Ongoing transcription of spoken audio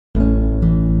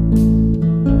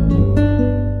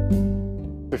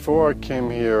Before I came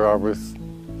here, I was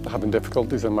having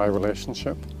difficulties in my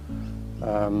relationship.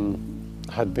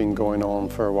 Had been going on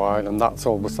for a while, and that's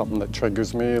always something that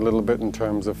triggers me a little bit in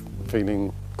terms of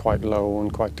feeling quite low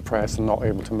and quite depressed and not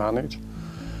able to manage.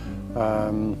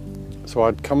 So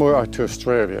I'd come out to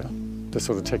Australia to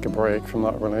sort of take a break from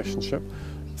that relationship,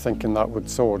 thinking that would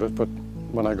sort it, but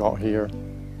when I got here,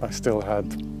 I still had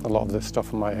a lot of this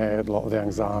stuff in my head, a lot of the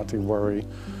anxiety, worry,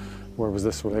 where was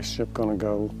this relationship going to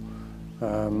go?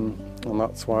 And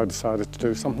that's why I decided to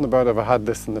do something about it. I've had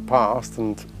this in the past,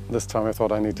 and this time I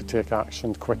thought I need to take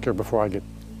action quicker before I get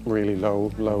really low.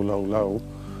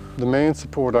 The main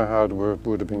support I had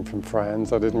would have been from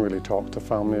friends. I didn't really talk to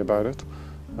family about it.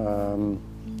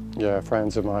 Yeah,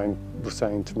 friends of mine were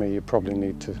saying to me, you probably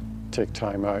need to take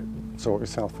time out, sort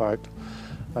yourself out.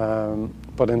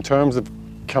 But in terms of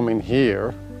coming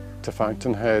here to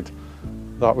Fountainhead,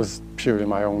 that was purely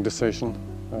my own decision.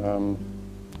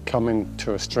 Coming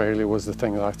to Australia was the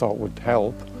thing that I thought would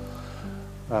help,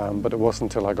 but it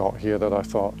wasn't until I got here that I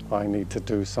thought I need to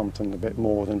do something a bit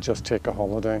more than just take a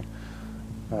holiday.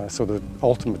 So the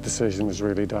ultimate decision was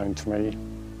really down to me.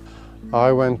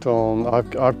 I've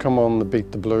come on the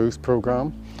Beat the Blues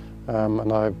program,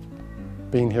 and I've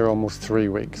been here almost 3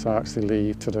 weeks. I actually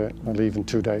leave today. I leave in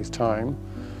 2 days' time.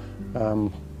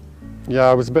 Yeah,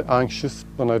 I was a bit anxious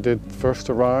when I did first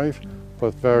arrive,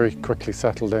 but very quickly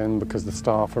settled in because the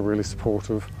staff are really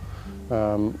supportive.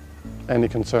 Any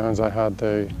concerns I had,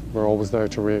 they were always there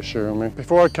to reassure me.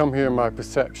 Before I come here, my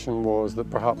perception was that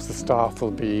perhaps the staff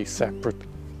will be separate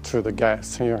to the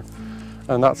guests here,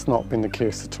 and that's not been the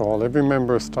case at all. Every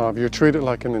member of staff, you're treated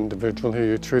like an individual here,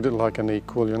 you're treated like an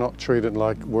equal, you're not treated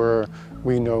like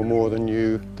we know more than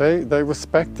you. They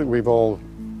respect that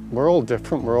we're all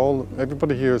different,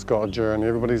 everybody here has got a journey,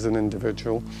 everybody's an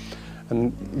individual.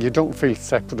 And you don't feel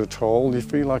separate at all. You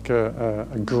feel like a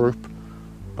group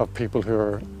of people who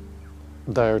are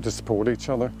there to support each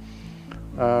other.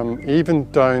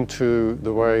 Even down to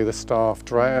the way the staff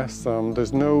dress,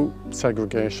 there's no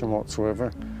segregation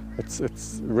whatsoever.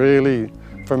 It's really,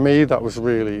 for me, that was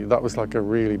like a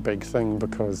really big thing,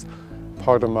 because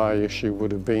part of my issue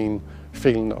would have been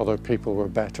feeling that other people were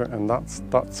better, and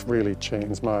that's really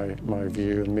changed my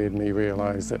view and made me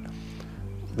realise that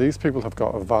these people have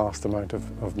got a vast amount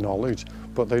of knowledge,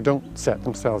 but they don't set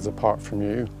themselves apart from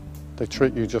you. They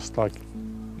treat you just like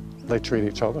they treat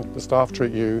each other. The staff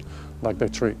treat you like they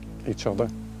treat each other.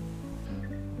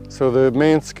 So the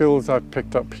main skills I've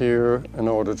picked up here in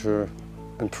order to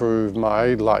improve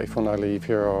my life when I leave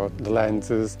here are the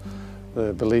lenses,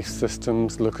 the belief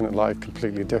systems, looking at life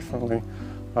completely differently.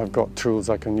 I've got tools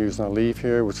I can use when I leave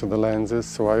here, which are the lenses,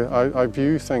 so I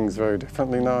view things very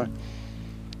differently now.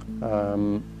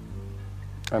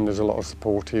 And there's a lot of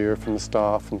support here from the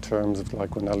staff in terms of,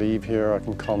 like, when I leave here I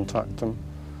can contact them.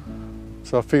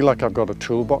 So I feel like I've got a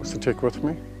toolbox to take with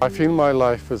me. I feel my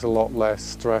life is a lot less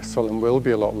stressful and will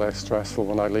be a lot less stressful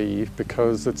when I leave,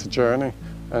 because it's a journey,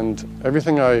 and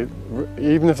everything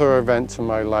even if there are events in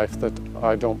my life that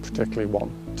I don't particularly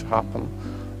want to happen,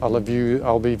 I'll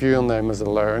be viewing them as a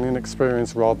learning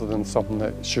experience rather than something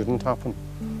that shouldn't happen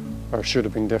or should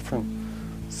have been different.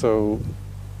 So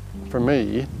for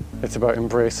me, it's about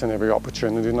embracing every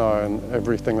opportunity now, and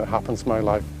everything that happens in my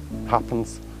life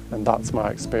happens, and that's my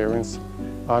experience.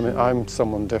 I'm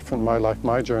someone different.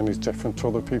 My journey is different to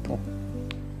other people.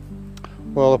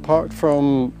 Well, apart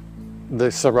from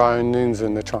the surroundings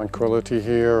and the tranquility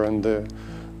here and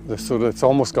the sort of, it's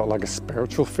almost got like a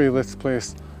spiritual feel, this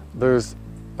place. There's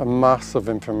a mass of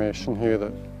information here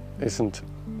that isn't,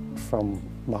 from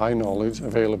my knowledge,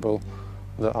 available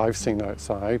that I've seen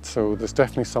outside. So there's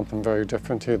definitely something very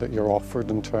different here that you're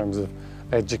offered in terms of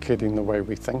educating the way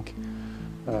we think.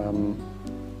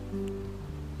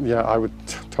 Yeah, I would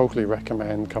totally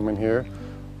recommend coming here.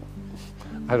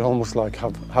 I'd almost like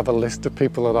have a list of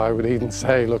people that I would even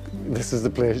say, look, this is the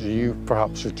place you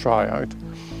perhaps should try out.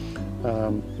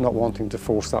 Not wanting to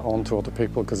force that onto other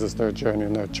people because it's their journey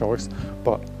and their choice,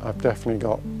 but I've definitely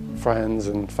got friends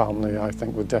and family I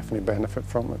think would definitely benefit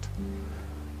from it.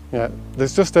 Yeah,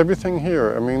 there's just everything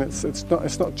here. I mean, it's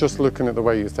not just looking at the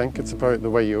way you think, it's about the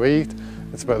way you eat,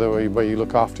 it's about the way you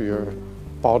look after your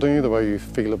body, the way you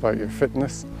feel about your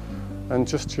fitness, and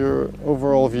just your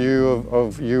overall view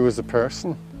of you as a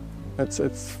person. It's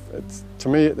to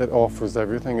me, it offers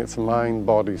everything. It's a mind,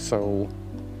 body, soul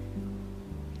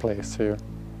place here.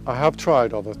 I have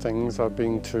tried other things. I've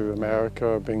been to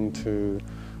America, I've been to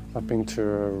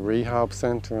a rehab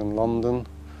centre in London,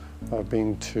 I've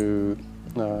been to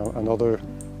another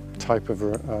type of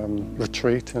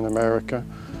retreat in America.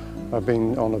 I've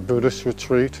been on a Buddhist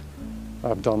retreat.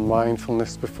 I've done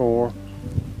mindfulness before.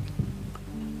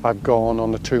 I've gone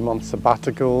on a 2-month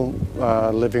sabbatical,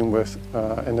 living with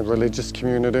in a religious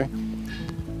community.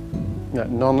 Yeah,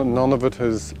 none of it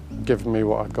has given me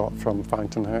what I got from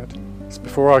Fountainhead.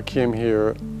 Before I came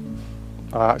here,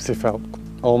 I actually felt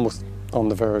almost on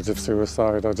the verge of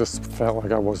suicide. I just felt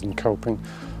like I wasn't coping,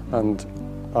 and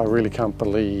I really can't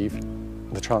believe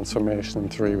the transformation in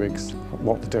 3 weeks.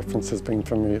 What the difference has been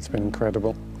for me, it's been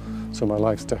incredible. So my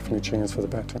life's definitely changed for the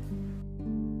better.